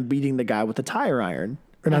led to him beating the guy with the tire iron,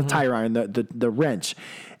 or not tire iron, the wrench.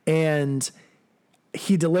 And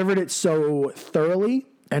he delivered it so thoroughly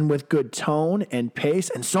and with good tone and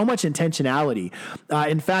pace and so much intentionality.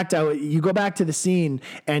 In fact, you go back to the scene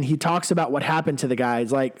and he talks about what happened to the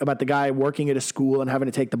guys, like about the guy working at a school and having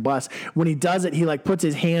to take the bus. When he does it, he like puts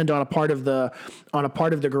his hand on a part of the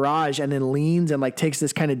garage and then leans and like takes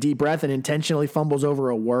this kind of deep breath and intentionally fumbles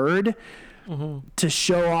over a word to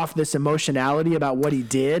show off this emotionality about what he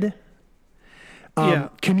did.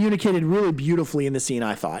 Communicated really beautifully in the scene,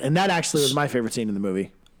 I thought. And that actually was my favorite scene in the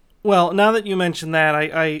movie. Well, now that you mention that,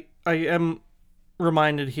 I am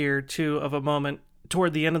reminded here, too, of a moment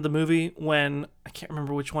toward the end of the movie when, I can't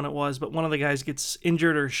remember which one it was, but one of the guys gets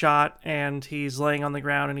injured or shot, and he's laying on the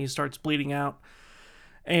ground, and he starts bleeding out.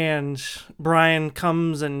 And Brian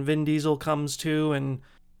comes, and Vin Diesel comes, too, and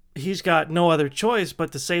he's got no other choice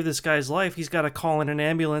but to save this guy's life. He's got to call in an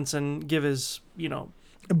ambulance and give his,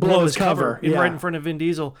 blow his cover right in front of Vin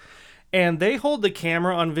Diesel. And they hold the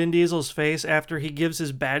camera on Vin Diesel's face after he gives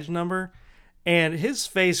his badge number, and his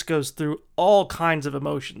face goes through all kinds of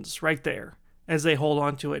emotions right there as they hold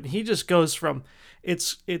on to it. And he just goes from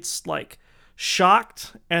it's like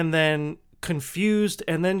shocked and then confused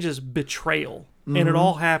and then just betrayal. And it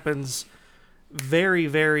all happens very,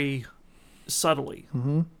 very subtly.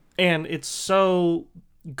 And it's so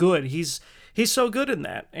good. He's so good in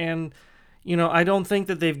that. And I don't think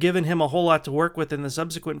that they've given him a whole lot to work with in the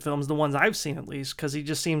subsequent films, the ones I've seen at least, because he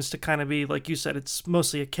just seems to kind of be, like you said, it's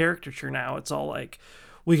mostly a caricature now. It's all like,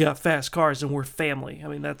 we got fast cars and we're family. I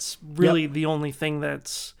mean, that's really the only thing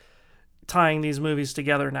that's tying these movies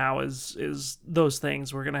together now is those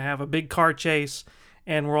things. We're going to have a big car chase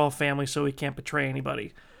and we're all family, so we can't betray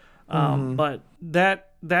anybody. But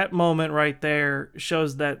that moment right there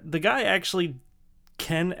shows that the guy actually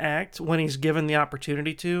can act when he's given the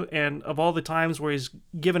opportunity to, and of all the times where he's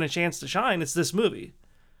given a chance to shine, it's this movie.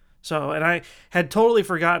 So, and I had totally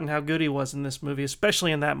forgotten how good he was in this movie,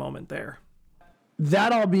 especially in that moment there.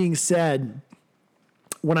 That all being said,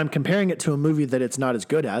 when I'm comparing it to a movie that it's not as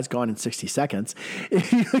good as Gone in 60 Seconds,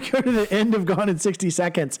 if you go to the end of Gone in 60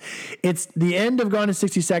 Seconds, it's the end of Gone in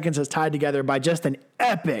 60 Seconds is tied together by just an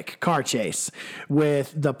epic car chase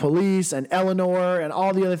with the police and Eleanor and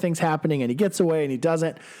all the other things happening, and he gets away and he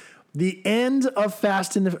doesn't. The end of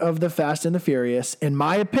Fast and the Furious, in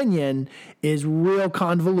my opinion, is real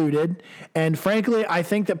convoluted. And frankly, I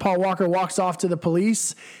think that Paul Walker walks off to the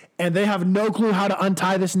police and they have no clue how to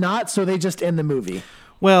untie this knot, so they just end the movie.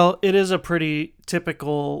 Well, it is a pretty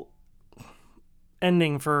typical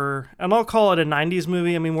ending for, and I'll call it a 90s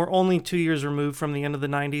movie. I mean, we're only 2 years removed from the end of the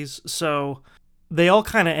 90s, so they all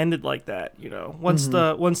kind of ended like that, Once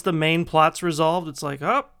the main plot's resolved, it's like,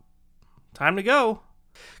 oh, time to go.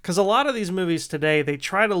 Because a lot of these movies today, they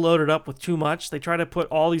try to load it up with too much. They try to put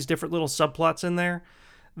all these different little subplots in there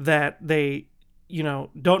that they,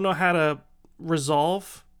 don't know how to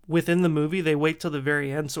resolve within the movie. They wait till the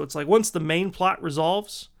very end. So it's like once the main plot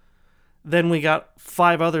resolves, then we got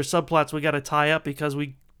 5 other subplots we got to tie up because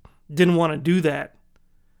we didn't want to do that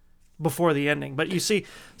before the ending. But you see,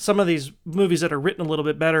 some of these movies that are written a little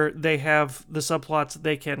bit better, they have the subplots that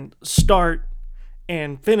they can start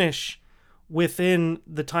and finish within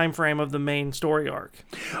the time frame of the main story arc.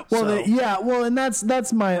 Well, and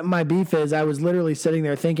that's my beef is I was literally sitting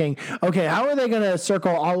there thinking, okay, how are they going to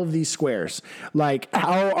circle all of these squares? Like,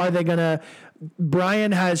 how are they going to...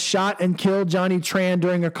 Brian has shot and killed Johnny Tran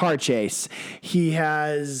during a car chase. He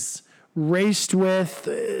has raced with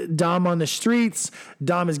Dom on the streets.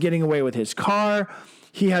 Dom is getting away with his car.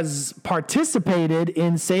 He has participated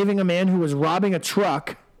in saving a man who was robbing a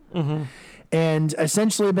truck. And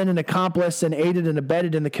essentially been an accomplice and aided and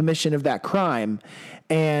abetted in the commission of that crime.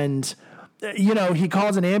 And, he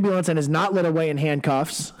calls an ambulance and is not led away in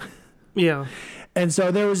handcuffs. Yeah. And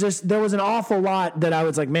so there was an awful lot that I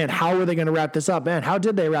was like, man, how are they going to wrap this up? Man, how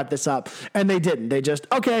did they wrap this up? And they didn't. They just,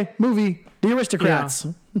 okay, movie, The Aristocrats.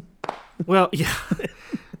 Yeah. Well, yeah.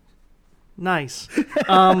 Nice.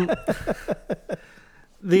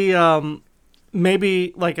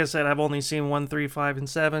 Maybe, like I said, I've only seen 1, 3, 5, and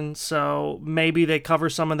 7, so maybe they cover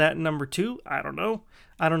some of that in number 2. I don't know.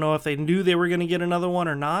 I don't know if they knew they were going to get another one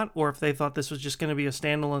or not, or if they thought this was just going to be a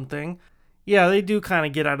standalone thing. Yeah, they do kind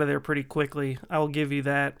of get out of there pretty quickly. I will give you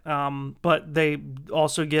that. But they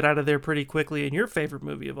also get out of there pretty quickly in your favorite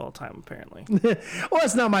movie of all time, apparently. Well,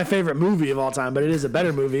 it's not my favorite movie of all time, but it is a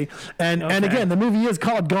better movie. And again, the movie is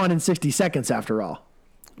called Gone in 60 Seconds after all.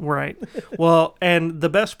 Right. Well, and the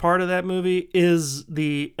best part of that movie is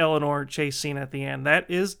the Eleanor chase scene at the end. That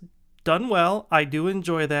is done well. I do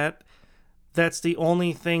enjoy that. That's the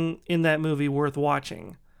only thing in that movie worth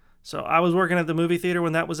watching. So I was working at the movie theater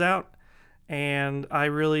when that was out, and I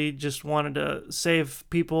really just wanted to save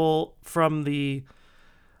people from the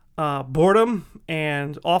boredom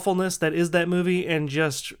and awfulness that is that movie and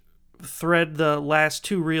just thread the last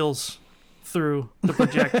 2 reels through the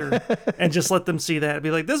projector and just let them see that.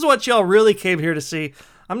 Be like, this is what y'all really came here to see.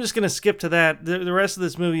 I'm just going to skip to that. The rest of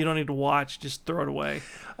this movie you don't need to watch. Just throw it away.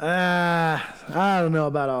 I don't know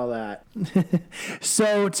about all that.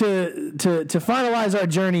 So to finalize our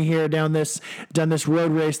journey here down this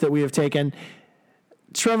road race that we have taken,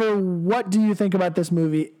 Trevor, what do you think about this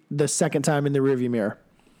movie the second time in the rearview mirror?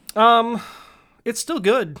 It's still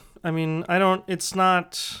good. I mean, it's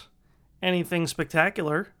not anything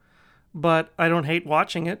spectacular, but I don't hate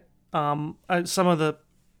watching it. Some of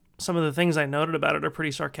the things I noted about it are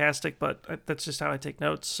pretty sarcastic, but that's just how I take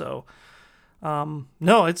notes. So,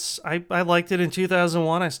 no, I liked it in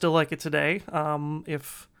 2001. I still like it today.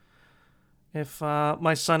 If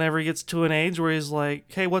my son ever gets to an age where he's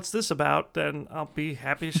like, "Hey, what's this about?" then I'll be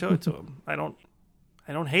happy to show it to him. I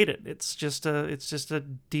don't hate it. It's just a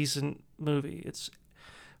decent movie. It's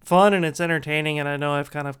fun and it's entertaining, and I know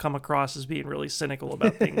I've kind of come across as being really cynical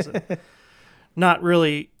about things and not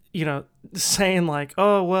really, saying like,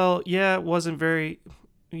 oh, well, it was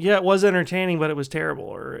entertaining, but it was terrible,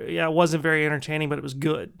 or it wasn't very entertaining, but it was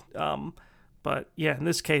good. But yeah, in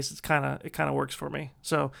this case, it kind of works for me.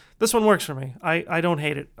 So this one works for me. I don't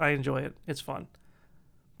hate it. I enjoy it. It's fun.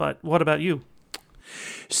 But what about you?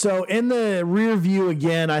 So in the rear view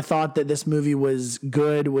again, I thought that this movie was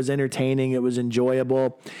good, was entertaining, it was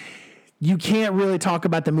enjoyable. You can't really talk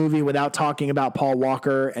about the movie without talking about Paul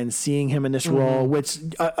Walker and seeing him in this role, which,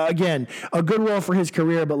 again, a good role for his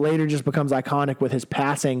career, but later just becomes iconic with his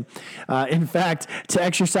passing. In fact, to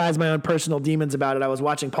exercise my own personal demons about it, I was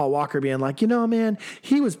watching Paul Walker being like, man,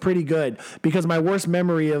 he was pretty good, because my worst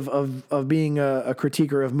memory of being a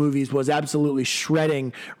critiquer of movies was absolutely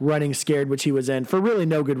shredding Running Scared, which he was in, for really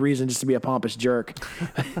no good reason, just to be a pompous jerk.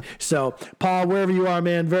 So, Paul, wherever you are,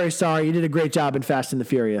 man, very sorry. You did a great job in Fast and the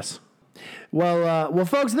Furious. Well,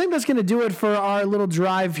 folks, I think that's going to do it for our little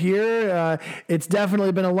drive here. It's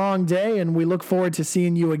definitely been a long day, and we look forward to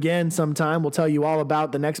seeing you again sometime. We'll tell you all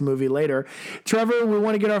about the next movie later. Trevor, we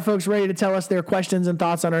want to get our folks ready to tell us their questions and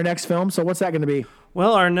thoughts on our next film. So what's that going to be?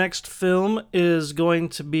 Well, our next film is going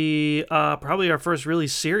to be probably our first really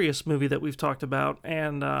serious movie that we've talked about,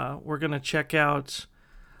 and we're going to check out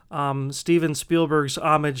Steven Spielberg's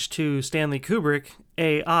homage to Stanley Kubrick,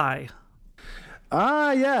 AI.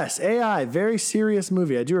 Ah, yes, AI, very serious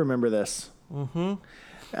movie. I do remember this. Mm-hmm.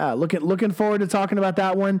 Looking forward to talking about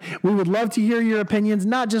that one. We would love to hear your opinions,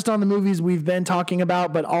 not just on the movies we've been talking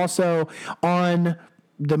about, but also on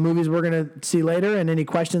the movies we're going to see later, and any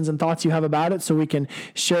questions and thoughts you have about it, so we can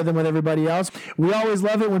share them with everybody else. We always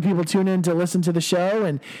love it when people tune in to listen to the show,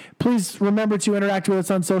 and please remember to interact with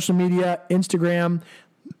us on social media, Instagram,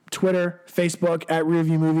 Twitter, Facebook at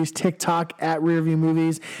Rearview Movies, TikTok at Rearview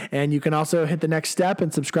Movies, and you can also hit the next step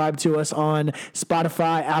and subscribe to us on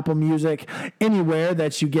Spotify, Apple Music, anywhere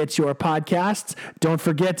that you get your podcasts. Don't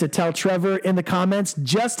forget to tell Trevor in the comments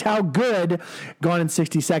just how good Gone in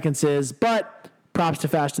 60 Seconds is, but props to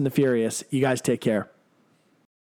Fast and the Furious. You guys take care.